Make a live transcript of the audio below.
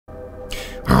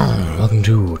Welcome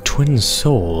to Twin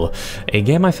Soul, a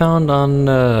game I found on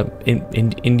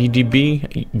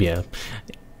IndieDB. Yeah,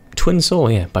 Twin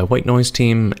Soul, yeah, by White Noise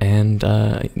Team. And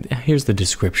here's the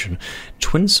description: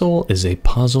 Twin Soul is a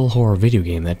puzzle horror video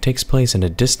game that takes place in a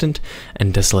distant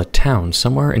and desolate town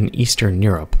somewhere in Eastern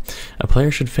Europe. A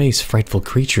player should face frightful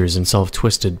creatures and solve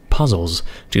twisted puzzles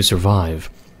to survive.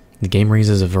 The game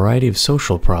raises a variety of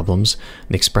social problems,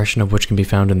 the expression of which can be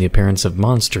found in the appearance of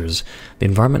monsters, the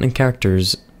environment and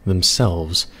characters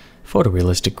themselves,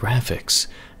 photorealistic graphics,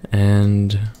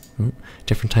 and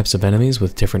different types of enemies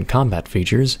with different combat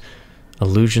features,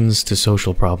 allusions to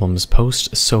social problems,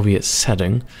 post-Soviet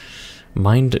setting,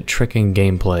 mind-tricking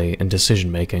gameplay, and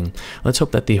decision-making. Let's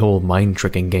hope that the whole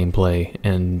mind-tricking gameplay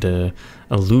and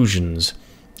illusions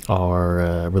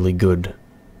are really good.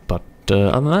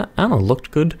 Other than that, I don't know,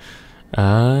 looked good.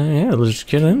 Yeah, let's just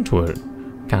get into it.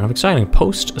 Kind of exciting.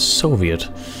 Post-Soviet.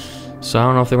 So I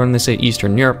don't know if when they say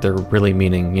Eastern Europe, they're really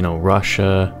meaning, you know,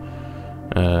 Russia,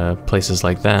 places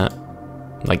like that.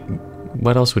 Like,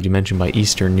 what else would you mention by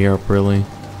Eastern Europe, really?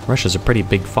 Russia's a pretty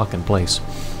big fucking place.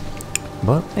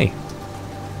 But, hey.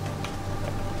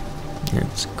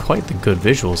 It's quite the good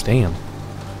visuals, damn.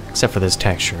 Except for this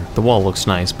texture. The wall looks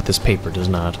nice, but this paper does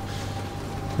not.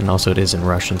 And also it is in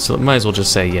Russian, so it might as well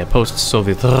just say, yeah,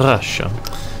 post-Soviet Russia.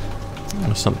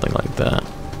 Or something like that.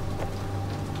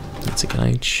 Let's see, can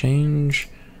I change?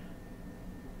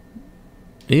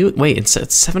 Ew, wait, it's at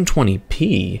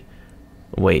 720p.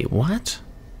 Wait, what?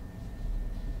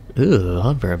 Ugh,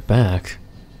 I'll be right back.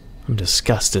 I'm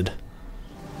disgusted.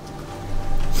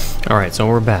 Alright, so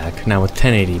we're back. Now with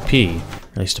 1080p.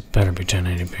 At least it better be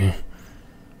 1080p.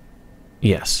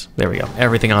 Yes, there we go.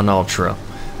 Everything on Ultra.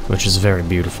 Which is very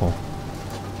beautiful.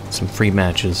 Some free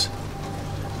matches.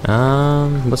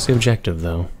 What's the objective,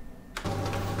 though?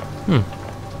 I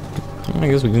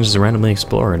guess we can just randomly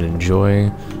explore and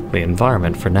enjoy the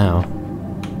environment for now.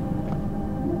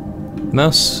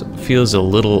 Mouse feels a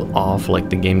little off,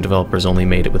 like the game developers only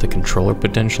made it with a controller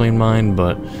potentially in mind,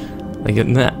 but like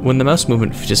when the mouse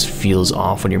movement just feels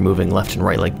off when you're moving left and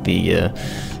right, like the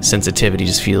sensitivity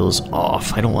just feels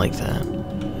off. I don't like that.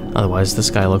 Otherwise, this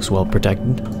guy looks well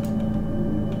protected.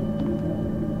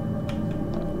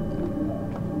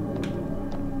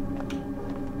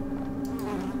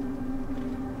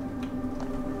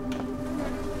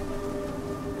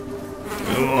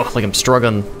 Ugh, like I'm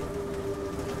struggling.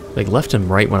 Like left and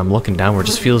right when I'm looking downward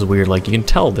just feels weird. Like you can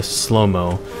tell this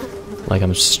slow-mo. Like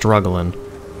I'm struggling.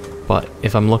 But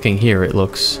if I'm looking here, it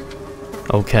looks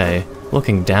okay.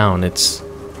 Looking down, it's...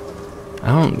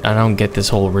 I don't get this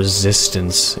whole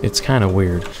resistance. It's kind of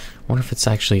weird. I wonder if it's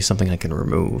actually something I can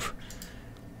remove.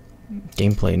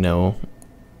 Gameplay, no.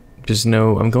 Just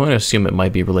no. I'm going to assume it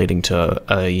might be relating to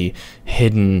a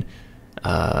hidden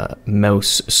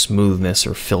mouse smoothness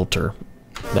or filter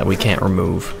that we can't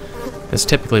remove. That's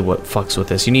typically what fucks with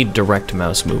this. You need direct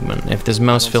mouse movement. If there's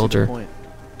mouse filter...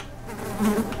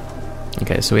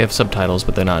 Okay, so we have subtitles,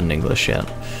 but they're not in English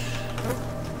yet.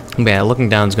 But yeah, looking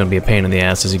down is going to be a pain in the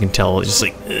ass, as you can tell. It's just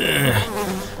like,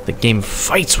 ugh, the game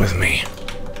fights with me.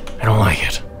 I don't like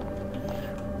it.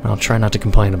 I'll try not to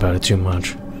complain about it too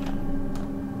much.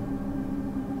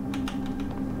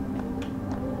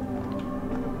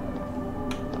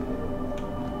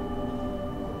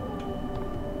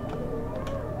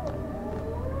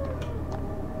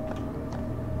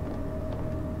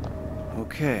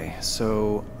 Okay,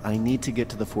 so I need to get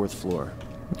to the 4th floor.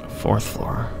 4th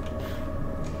floor.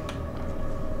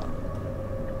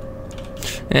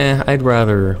 I'd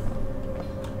rather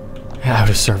out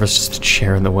of service, just a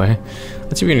chair in the way.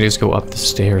 Let's see if we can just go up the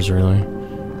stairs, really.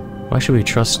 Why should we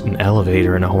trust an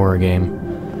elevator in a horror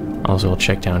game? Also, I'll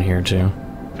check down here, too.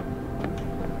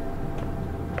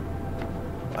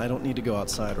 I don't need to go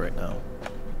outside right now.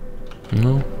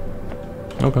 No?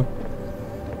 Okay.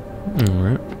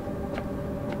 Alright.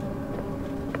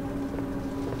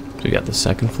 So we got the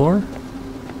 2nd floor?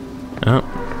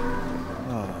 Oh.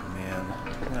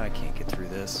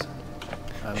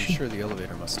 I'm sure the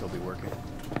elevator must still be working.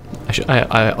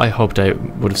 I hoped I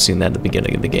would have seen that at the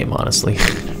beginning of the game, honestly.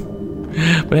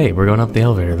 But hey, we're going up the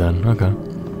elevator then. Okay.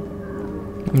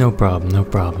 No problem, no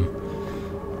problem.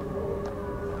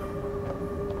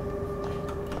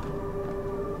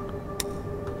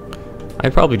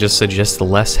 I'd probably just suggest the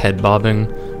less head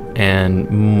bobbing and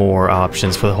more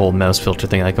options for the whole mouse filter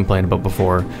thing I complained about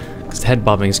before. Because head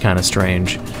bobbing is kind of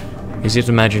strange. Because you have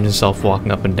to imagine yourself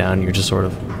walking up and down, and you're just sort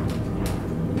of...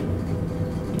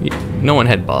 No one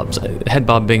head bobs. Head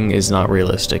bobbing is not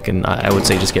realistic, and I would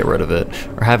say just get rid of it.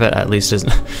 Or have it at least as...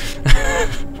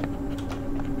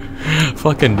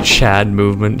 Fucking Chad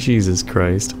movement, Jesus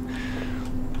Christ.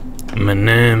 My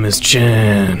name is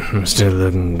Chan. I'm still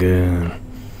looking good.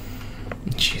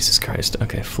 Jesus Christ.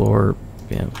 Okay, floor.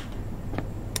 Yeah.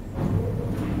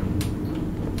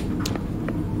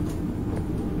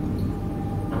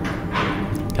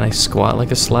 Can I squat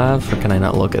like a Slav, or can I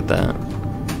not look at that?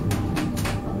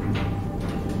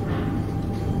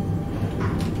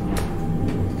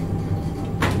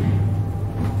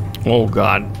 Oh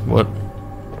god, what?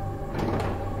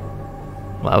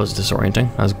 Well, that was disorienting.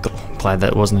 I was glad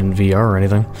that wasn't in VR or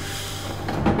anything.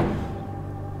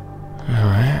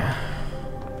 Alright.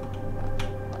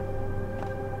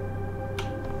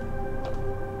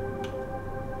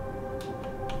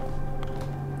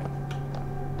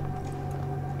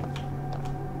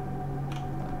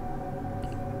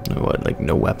 What, like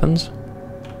no weapons?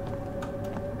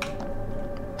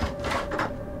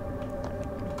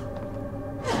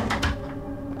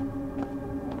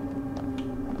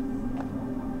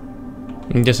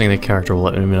 I'm guessing the character will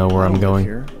let me know where I'm going.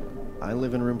 Here. I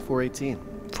live in room 418.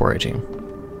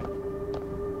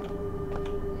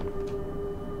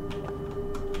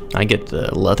 418. I get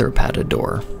the leather padded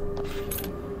door.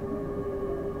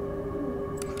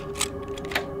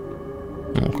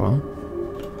 Okay.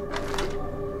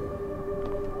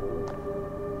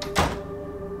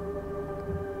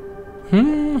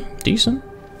 Decent.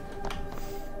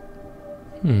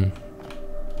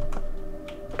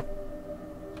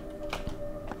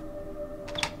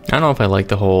 I don't know if I like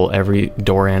the whole every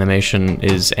door animation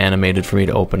is animated for me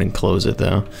to open and close it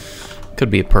though. Could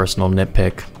be a personal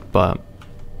nitpick, but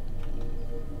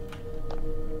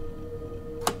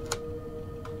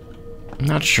I'm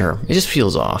not sure. It just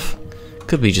feels off.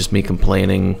 Could be just me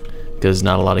complaining because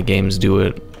not a lot of games do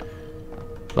it.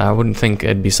 But I wouldn't think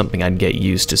it'd be something I'd get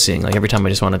used to seeing. Like every time I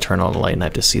just want to turn on the light and I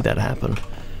have to see that happen.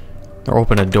 Or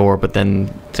open a door but then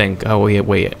think, oh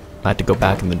wait, I have to go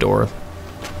back in the door.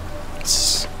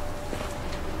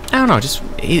 I don't know, just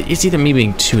it's either me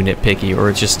being too nitpicky or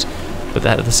it's just, but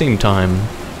that at the same time,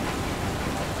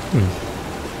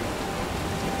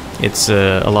 it's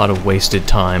a lot of wasted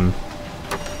time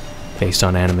based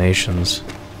on animations.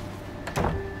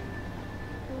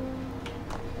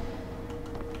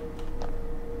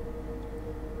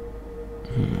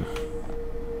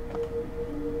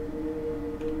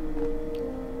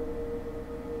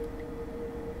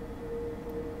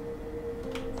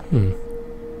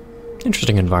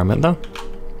 Interesting environment, though.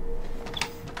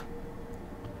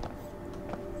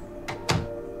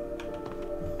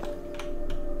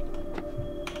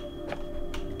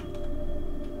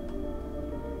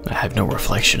 I have no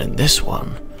reflection in this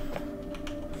one.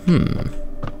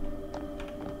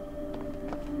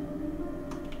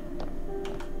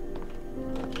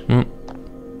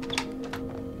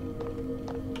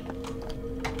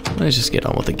 Let's just get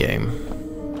on with the game.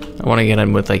 I want to get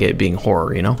on with like it being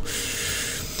horror, you know?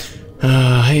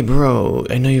 Hey bro,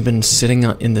 I know you've been sitting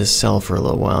in this cell for a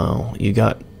little while. You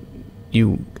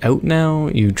out now?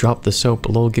 You dropped the soap.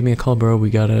 Lol, give me a call, bro. We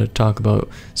gotta talk about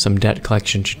some debt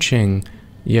collection. Cha-ching.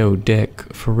 Yo,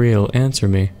 dick, for real, answer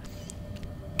me.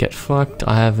 Get fucked.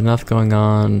 I have enough going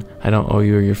on. I don't owe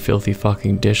you or your filthy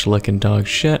fucking dish-licking dog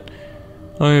shit.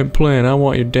 I ain't playing. I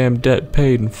want your damn debt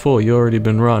paid in full. You already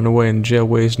been rotting away in jail,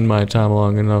 wasting my time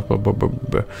long enough.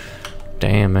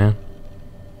 Damn, man.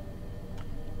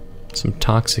 Some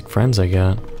toxic friends I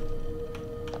got.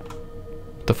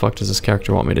 What the fuck does this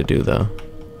character want me to do, though?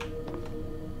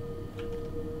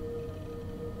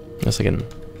 Guess I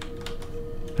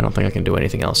don't think I can do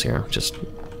anything else here. Just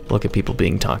look at people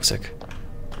being toxic.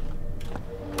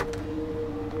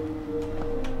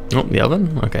 Oh, the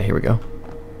oven? Okay, here we go.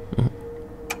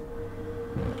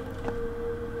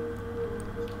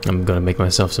 I'm gonna make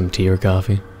myself some tea or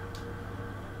coffee.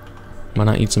 Why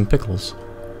not eat some pickles?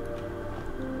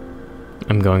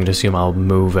 I'm going to assume I'll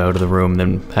move out of the room,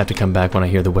 then have to come back when I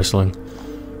hear the whistling.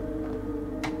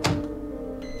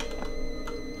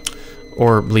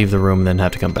 Or leave the room and then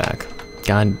have to come back.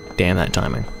 God damn that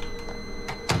timing.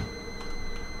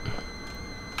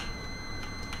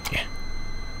 Yeah.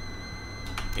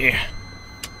 Yeah.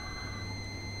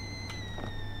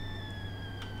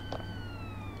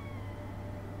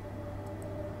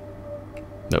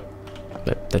 Nope.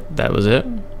 That was it?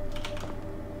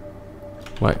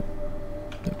 What?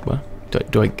 What?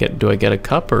 Do I get a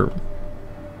cup or?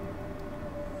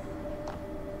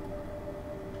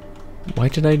 Why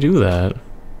did I do that?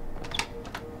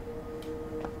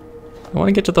 I want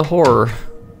to get to the horror.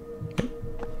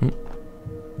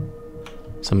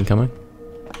 Someone coming?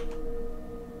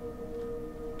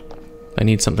 I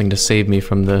need something to save me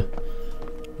from the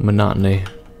monotony.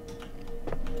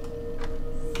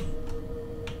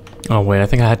 Oh wait, I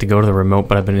think I had to go to the remote,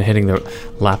 but I've been hitting the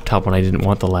laptop when I didn't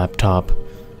want the laptop.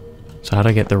 So how do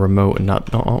I get the remote and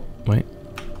not... Oh, wait.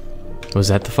 Was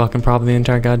that the fucking problem the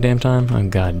entire goddamn time? Oh,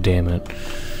 god damn it.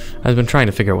 I've been trying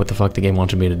to figure out what the fuck the game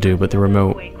wanted me to do, but the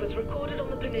remote...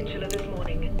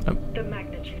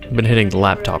 I've been hitting the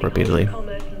laptop repeatedly.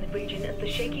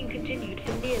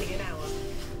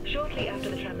 Shortly after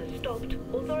the tremors stopped,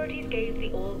 authorities gave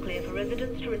the all clear for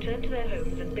residents to return to their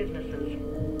homes and businesses.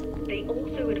 They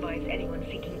also advised anyone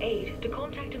seeking aid to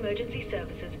contact emergency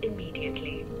services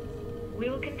immediately. We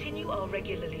will continue our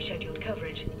regularly scheduled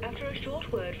coverage after a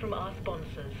short word from our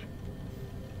sponsors.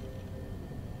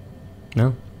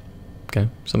 No? Okay.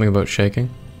 Something about shaking?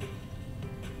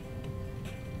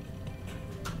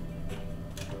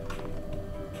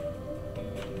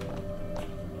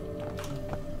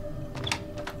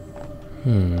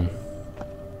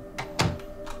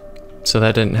 So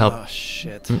that didn't help. Oh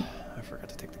shit. I forgot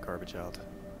to take the garbage out.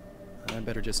 I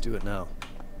better just do it now.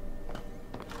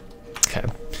 Okay.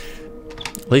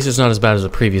 At least it's not as bad as the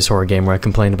previous horror game where I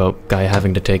complained about guy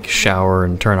having to take a shower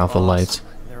and turn off the lights.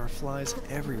 There are flies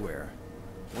everywhere.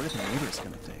 What are the neighbors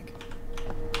gonna think?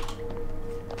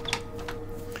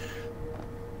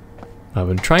 I've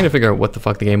been trying to figure out what the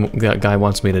fuck the guy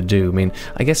wants me to do. I mean,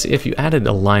 I guess if you added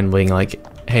a line being like,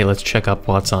 hey, let's check up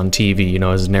what's on TV, you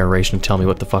know, as narration to tell me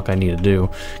what the fuck I need to do.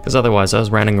 Because otherwise I was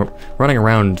running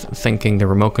around thinking the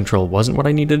remote control wasn't what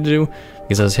I needed to do,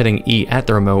 because I was hitting E at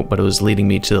the remote, but it was leading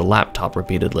me to the laptop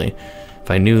repeatedly. If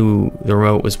I knew the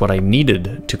remote was what I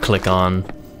needed to click on,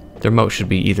 the remote should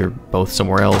be either both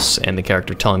somewhere else and the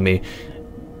character telling me,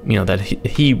 you know, that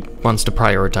he wants to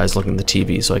prioritize looking at the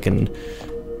TV so I can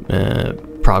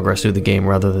progress through the game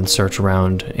rather than search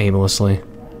around aimlessly.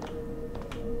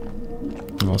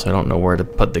 Also, I don't know where to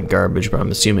put the garbage, but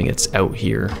I'm assuming it's out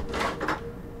here.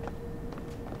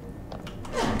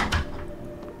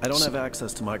 I don't have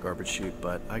access to my garbage chute,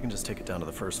 but I can just take it down to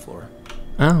the first floor.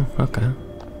 Oh, okay.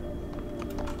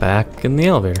 Back in the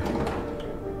elevator.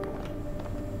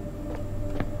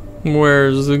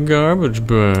 Where's the garbage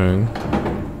bag?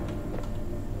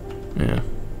 Yeah.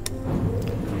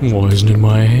 Why isn't it in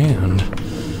my hand?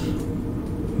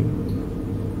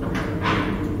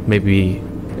 Maybe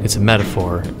it's a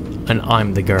metaphor, and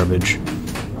I'm the garbage.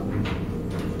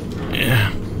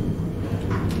 Yeah.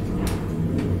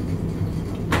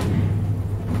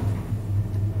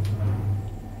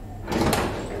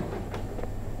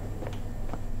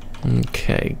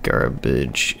 Okay,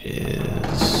 garbage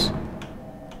is...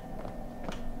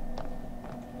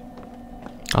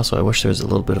 Also, I wish there was a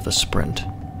little bit of a sprint.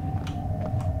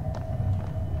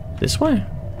 This way?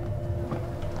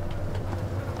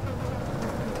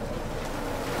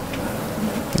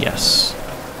 Yes.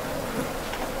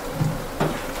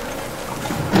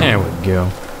 There we go.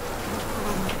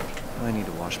 I need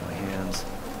to wash my hands.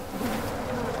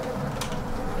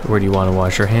 Where do you want to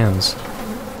wash your hands?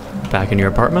 Back in your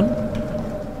apartment?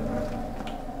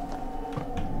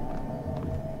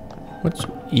 What's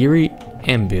eerie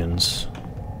ambience?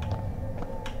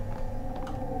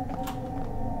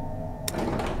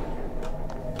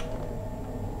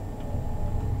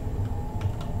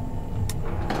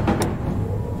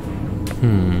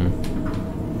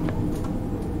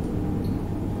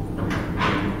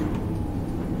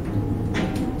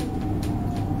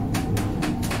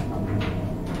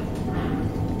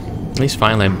 At least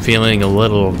finally I'm feeling a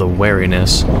little of the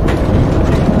wariness. And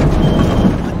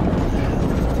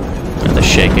the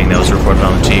shaking that was reported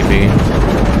on the TV.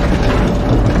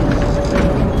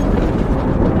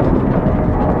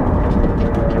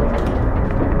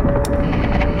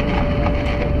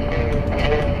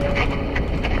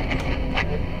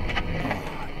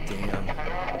 Damn.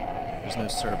 There's no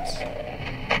service.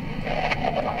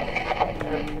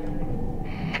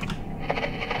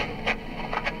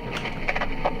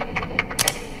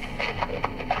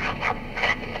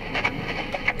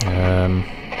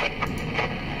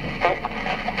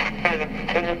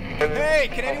 Hey,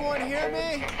 can anyone hear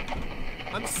me?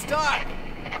 I'm stuck.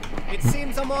 It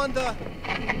seems I'm on the...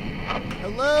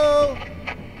 Hello?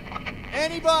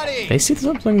 Anybody? They see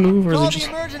something move, or is Call it the just...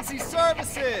 emergency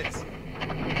services.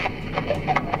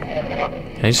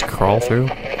 Can I just crawl through?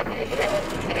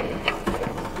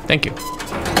 Thank you.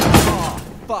 Oh,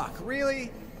 fuck,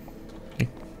 really? It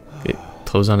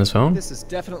close on his phone? This is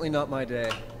definitely not my day.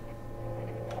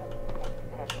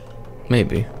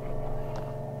 Maybe.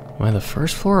 Am I the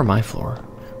first floor or my floor?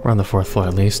 We're on the 4th floor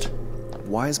at least.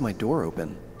 Why is my door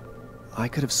open? I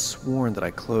could have sworn that I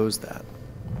closed that.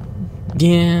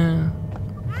 Yeah.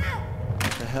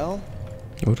 What the hell?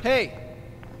 What? Hey!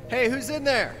 Hey, who's in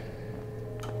there?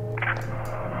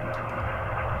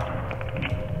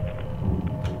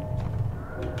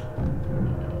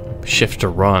 shift to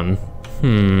run.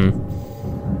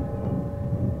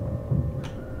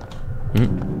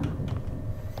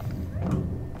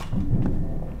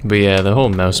 But yeah, the whole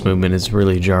mouse movement is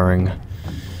really jarring.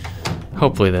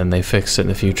 Hopefully then they fix it in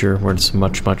the future where it's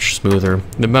much, much smoother.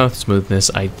 The mouse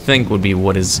smoothness, I think, would be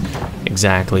what is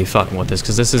exactly fucking with this,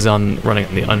 because this is running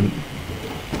on the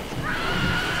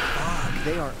Fuck,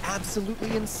 they are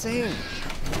absolutely insane.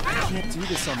 I can't do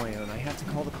this on my own. I have to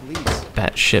call the police.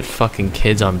 batshit fucking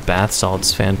kids on bath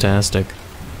salts. Fantastic.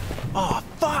 Oh,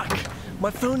 fuck!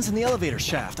 My phone's in the elevator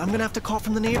shaft. I'm gonna have to call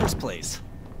from the neighbor's place.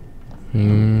 I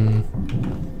mean,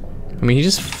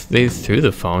 they threw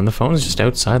the phone. The phone's just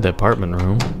outside the apartment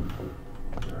room.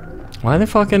 Why are the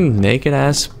fucking naked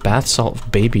ass bath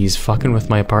salt babies fucking with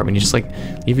my apartment? You just like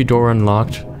leave your door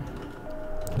unlocked.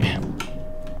 Yeah.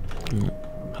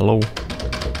 Hello.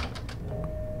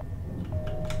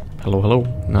 Hello, hello.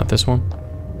 Not this one.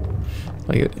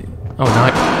 Like, oh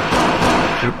no.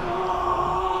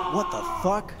 What the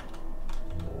fuck?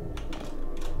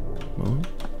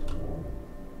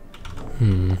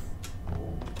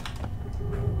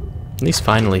 At least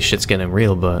finally shit's getting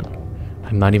real, but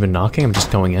I'm not even knocking, I'm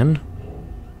just going in.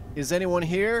 Is anyone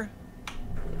here?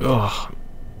 Ugh.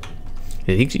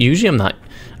 Usually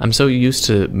I'm so used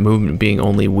to movement being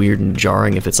only weird and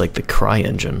jarring if it's like the cry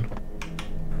engine.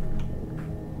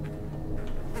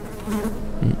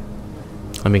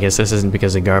 Let me guess, this isn't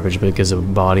because of garbage, but because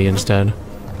of body instead.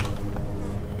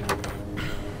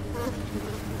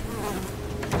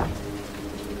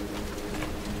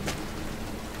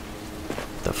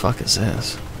 The fuck is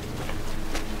this?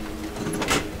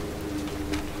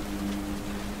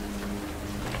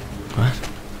 What?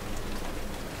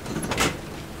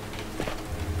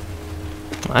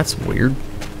 Well, that's weird.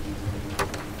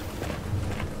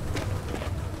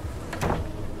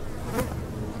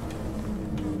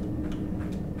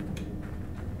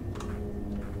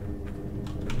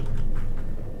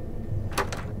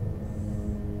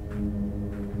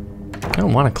 I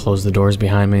don't want to close the doors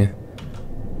behind me.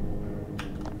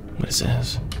 What is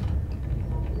this?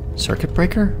 Circuit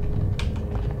breaker?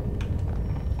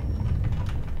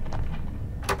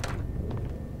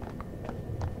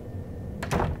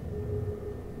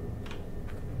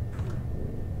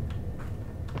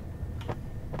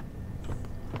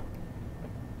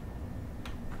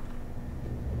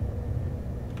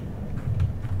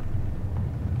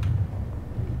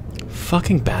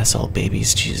 Fucking basalt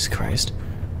babies, Jesus Christ.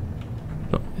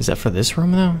 Oh, is that for this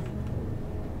room though?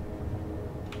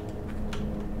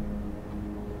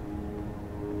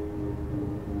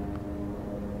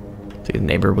 The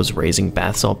neighbor was raising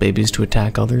bath salt babies to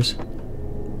attack others.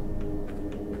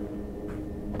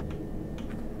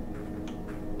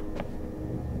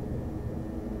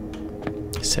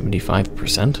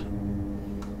 $75%?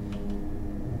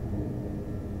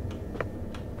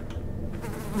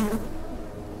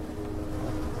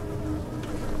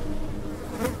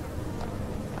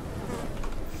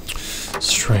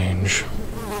 Strange.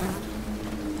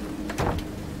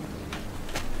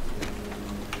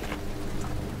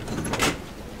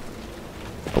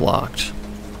 Blocked.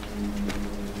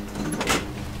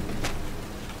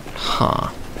 Huh.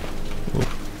 Ooh.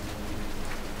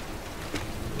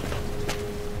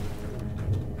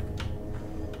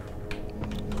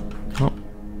 Oh.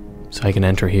 So I can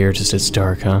enter here, just it's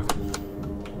dark, huh?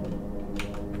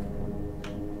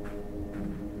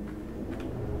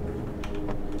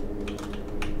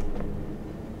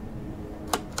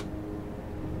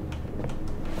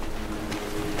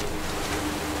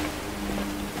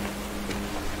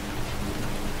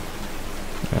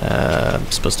 I'm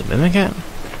supposed to mimic it?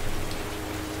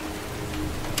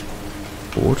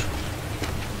 Bored.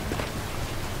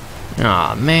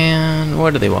 Aw, man,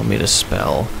 what do they want me to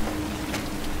spell?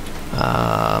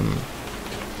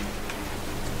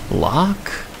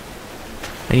 Lock?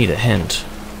 I need a hint.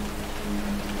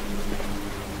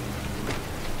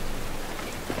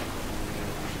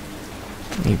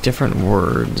 I need different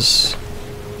words.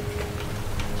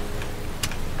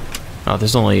 Oh,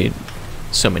 there's only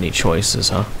so many choices,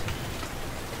 huh?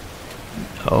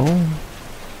 Oh?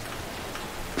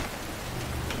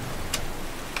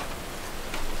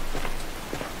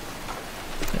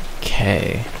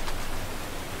 Okay.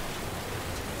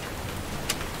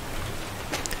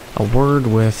 A word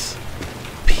with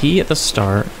P at the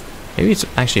start. Maybe it's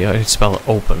actually I could spell it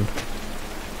open.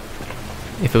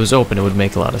 If it was open, it would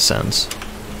make a lot of sense.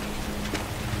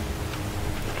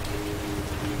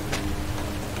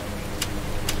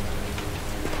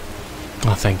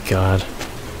 Oh, thank God.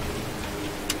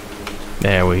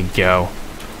 There we go.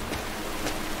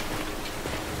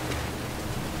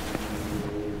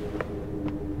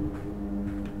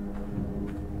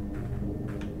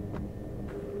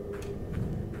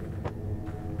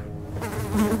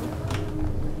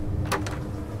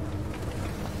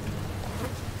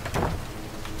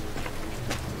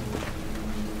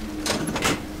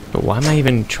 why am I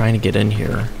even trying to get in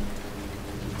here?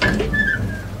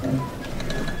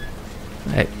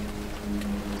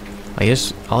 I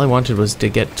guess all I wanted was to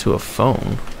get to a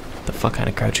phone. The fuck kind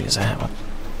of crouching is that?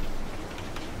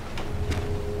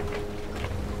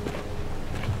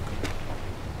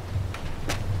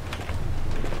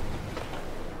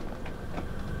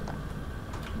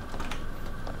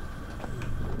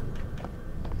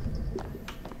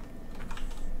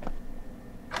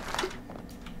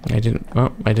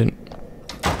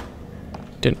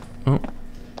 Oh,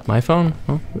 my phone?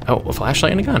 Oh, a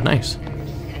flashlight and a gun, nice.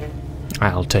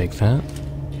 I'll take that.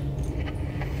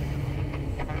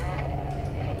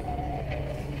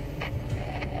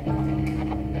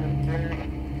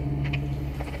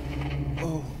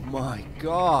 Oh my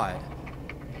god.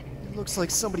 It looks like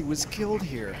somebody was killed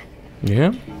here.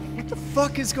 Yeah? What the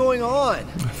fuck is going on?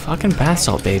 Fucking bath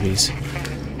salt babies.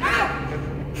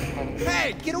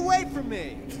 Hey, get away from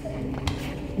me!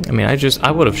 I mean,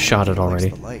 I would have shot it already.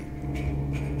 The light.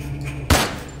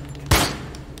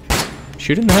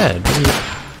 Shoot in the head.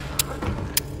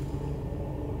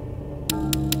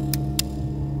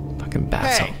 Fucking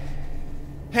bath salt.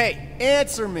 Hey,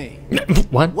 answer me!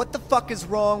 What? What the fuck is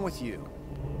wrong with you?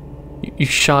 You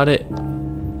shot it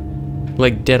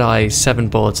like Deadeye, 7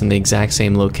 bullets in the exact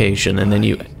same location, and then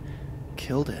you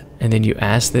killed it. And then you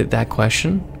asked it that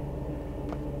question?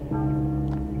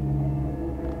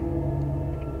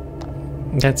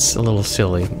 That's a little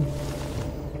silly. You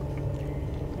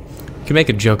can make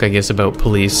a joke, I guess, about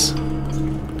police.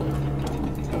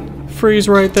 Freeze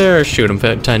right there, shoot him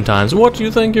 10 times. What do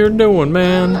you think you're doing,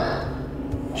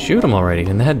 man? Shoot him already,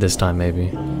 in the head this time, maybe.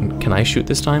 Can I shoot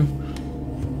this time?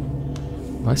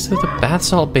 Why is it the bath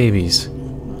salt babies?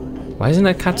 Why isn't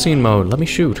that cutscene mode? Let me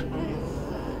shoot.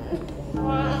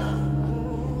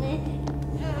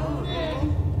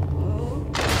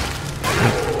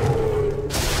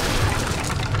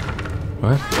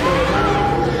 What?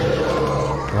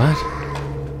 What?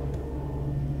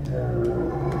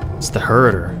 It's the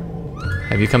herder.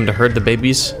 Have you come to herd the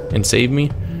babies and save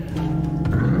me?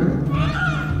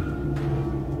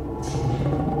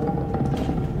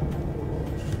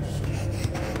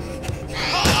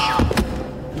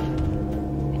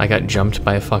 I got jumped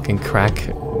by a fucking crack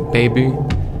baby.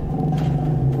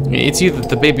 It's either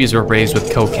the babies were raised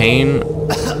with cocaine.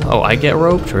 Oh, I get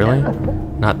roped? Really?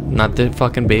 Not the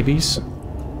fucking babies?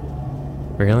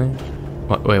 Really?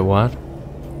 What? Wait, what?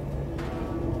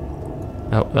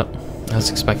 Oh, I was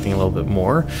expecting a little bit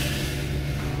more.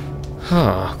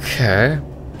 Okay.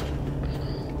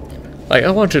 Like, I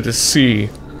wanted to see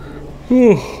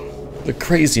the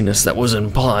craziness that was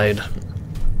implied.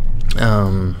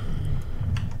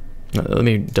 Let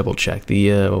me double check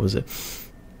the what was it?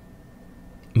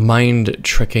 Mind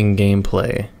tricking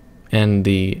gameplay and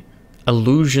the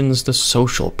illusions to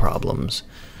social problems.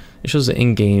 It shows the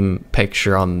in-game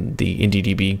picture on the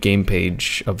IndieDB game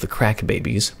page of the crack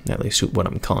babies, at least what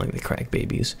I'm calling the crack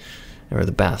babies, or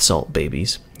the bath salt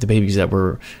babies. The babies that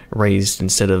were raised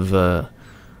instead of the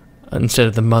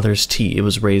mother's tea, it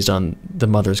was raised on the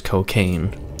mother's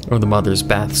cocaine, or the mother's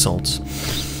bath salts.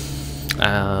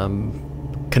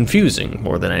 Confusing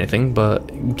more than anything, but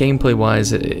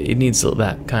gameplay-wise, it needs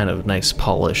that kind of nice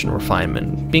polish and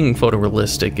refinement. Being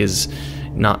photorealistic is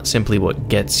not simply what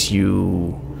gets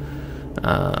you...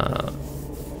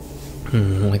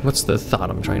 like, what's the thought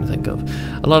I'm trying to think of?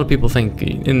 A lot of people think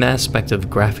in the aspect of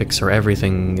graphics or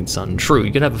everything, it's untrue.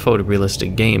 You could have a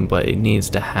photorealistic game, but it needs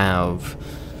to have...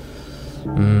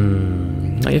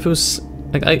 like if it was...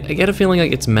 Like, I get a feeling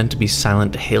like it's meant to be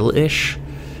Silent Hill-ish,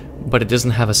 but it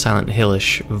doesn't have a Silent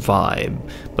Hill-ish vibe.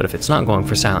 But if it's not going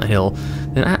for Silent Hill,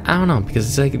 then I don't know, because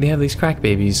it's like they have these crack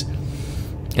babies,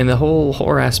 and the whole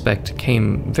horror aspect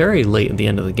came very late at the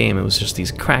end of the game. It was just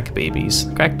these crack babies.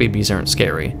 Crack babies aren't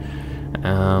scary.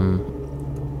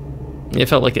 It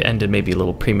felt like it ended maybe a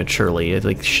little prematurely. It's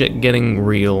like shit getting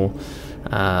real,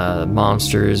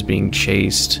 monsters being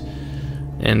chased,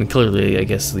 and clearly, I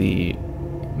guess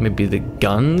maybe the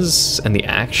guns and the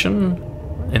action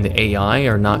and the AI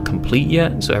are not complete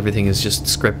yet, so everything is just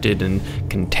scripted and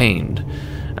contained.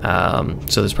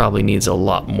 So this probably needs a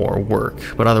lot more work.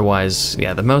 But otherwise,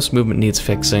 yeah, the mouse movement needs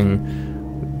fixing.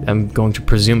 I'm going to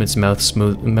presume it's mouse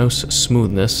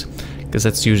smoothness, because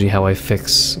that's usually how I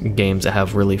fix games that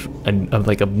have really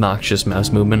like obnoxious mouse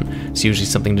movement. It's usually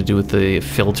something to do with the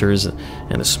filters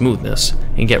and the smoothness.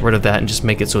 And get rid of that and just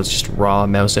make it so it's just raw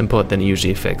mouse input, then it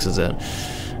usually fixes it.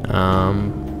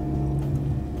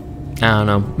 I don't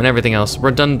know, and everything else.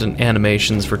 Redundant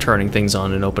animations for turning things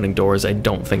on and opening doors I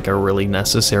don't think are really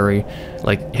necessary.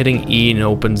 Like hitting E and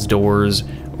opens doors,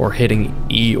 or hitting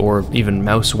E or even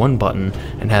mouse 1 button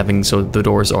and having so the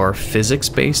doors are physics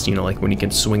based, you know, like when you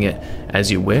can swing it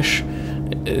as you wish,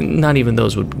 not even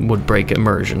those would break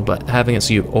immersion, but having it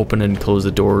so you open and close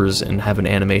the doors and have an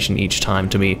animation each time,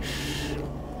 to me,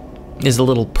 is a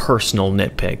little personal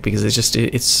nitpick, because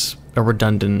it's a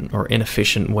redundant or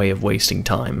inefficient way of wasting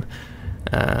time.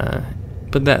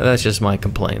 But that's just my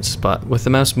complaints. But with the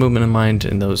mouse movement in mind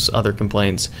and those other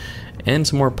complaints, and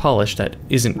some more polish that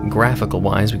isn't graphical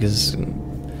wise, because I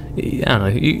don't know,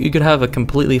 you could have a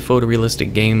completely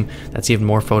photorealistic game that's even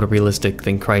more photorealistic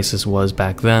than Crysis was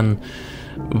back then,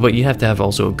 but you have to have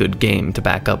also a good game to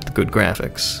back up the good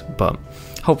graphics. But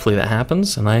hopefully that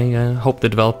happens, and I hope the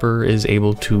developer is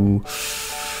able to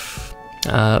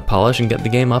polish and get the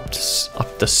game up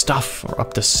to snuff,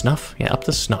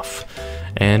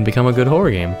 and become a good horror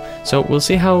game. So we'll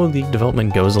see how the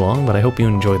development goes along, but I hope you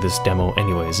enjoyed this demo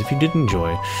anyways. If you did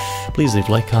enjoy, please leave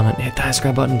a like, comment, hit the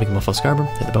subscribe button, become a full subscriber,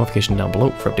 hit the notification down below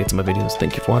for updates on my videos.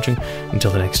 Thank you for watching.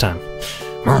 Until the next time.